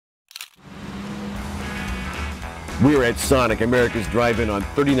We are at Sonic, America's Drive-In on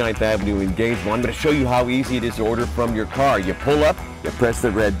 39th Avenue in Gainesville. I'm going to show you how easy it is to order from your car. You pull up, you press the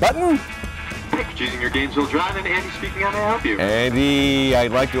red button. Thanks for choosing your Gainesville Drive-In. Andy speaking, how may I help you? Andy,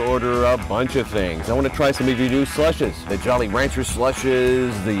 I'd like to order a bunch of things. I want to try some of your new slushes. The Jolly Rancher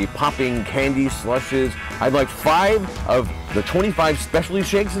slushes, the popping candy slushes. I'd like 5 of the 25 specialty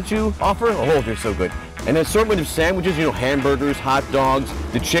shakes that you offer. Oh, they're so good. An assortment of sandwiches, you know, hamburgers, hot dogs,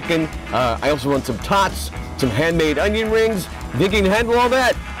 the chicken. I also want some tots, some handmade onion rings. Think you can handle all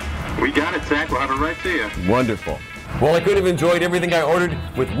that? We got it, Zach. We'll have it right to you. Wonderful. Well, I could have enjoyed everything I ordered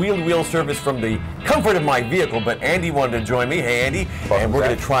with wheel-to-wheel service from the comfort of my vehicle, but Andy wanted to join me. Hey, Andy. And we're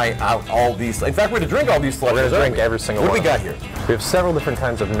going to try out all these. In fact, we're going to drink all these slushes. We're going to drink every single one. What do we got here? We have several different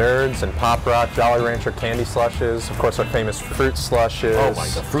kinds of Nerds and Pop Rock, Jolly Rancher candy slushes. Of course, our famous fruit slushes. Oh my,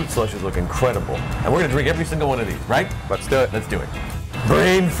 the fruit slushes look incredible. And we're going to drink every single one of these, right? Let's do it. Let's do it.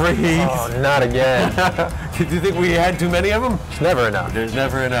 Brain freeze. Oh, not again. Did you think we had too many of them? It's never enough. There's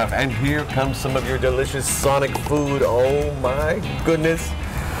never enough. And here comes some of your delicious Sonic food. Oh my goodness.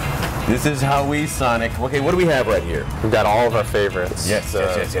 This is how we Sonic. Okay, what do we have right here? We've got all of our favorites. Yes.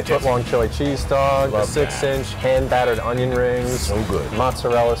 Foot-long chili cheese dog, the 6-inch hand-battered onion rings. So good.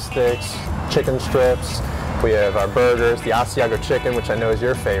 Mozzarella sticks, chicken strips. We have our burgers, the Asiago chicken, which I know is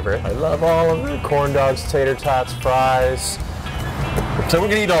your favorite. I love all of it. Corn dogs, tater tots, fries. So we're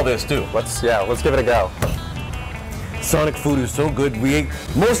gonna eat all this too. Let's give it a go. Sonic food is so good. We ate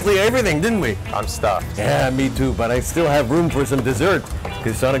mostly everything, didn't we? I'm stuffed. Yeah, me too, but I still have room for some dessert,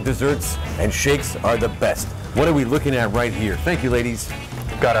 because Sonic desserts and shakes are the best. What are we looking at right here? Thank you, ladies.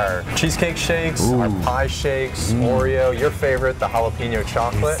 We've got our cheesecake shakes, our pie shakes, Oreo, your favorite, the jalapeno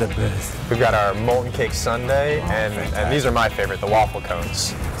chocolate. It's the best. We've got our molten cake sundae, and these are my favorite, the waffle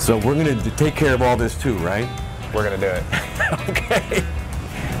cones. So we're gonna take care of all this too, right? We're gonna do it. Okay.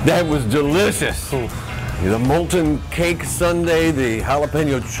 That was delicious. Oof. The molten cake sundae, the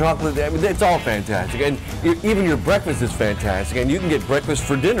jalapeno chocolate, I mean, it's all fantastic. And even your breakfast is fantastic. And you can get breakfast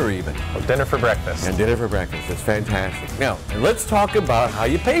for dinner even. Well, dinner for breakfast. And dinner for breakfast. It's fantastic. Now, let's talk about how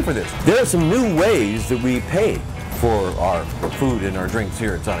you pay for this. There are some new ways that we pay for our food and our drinks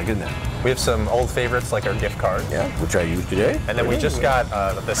here at Sonic, isn't there? We have some old favorites like our gift card. Yeah, which I used today. And then we just got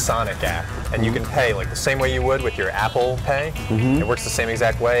the Sonic app, and you can pay like the same way you would with your Apple Pay. It works the same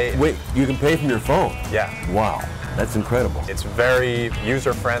exact way. Wait, you can pay from your phone? Yeah. Wow, that's incredible. It's very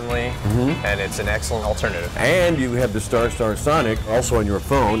user-friendly, and it's an excellent alternative. And you have the Star Sonic also on your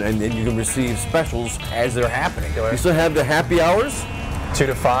phone, and then you can receive specials as they're happening. You still have the happy hours? 2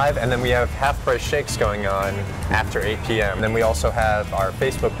 to 5, and then we have half-price shakes going on after 8 p.m. And then we also have our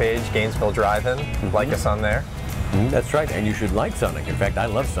Facebook page, Gainesville Drive-In. Like us on there. That's right, and you should like Sonic. In fact, I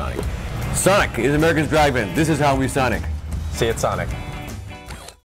love Sonic. Sonic is America's Drive-In. This is how we Sonic. See you at Sonic.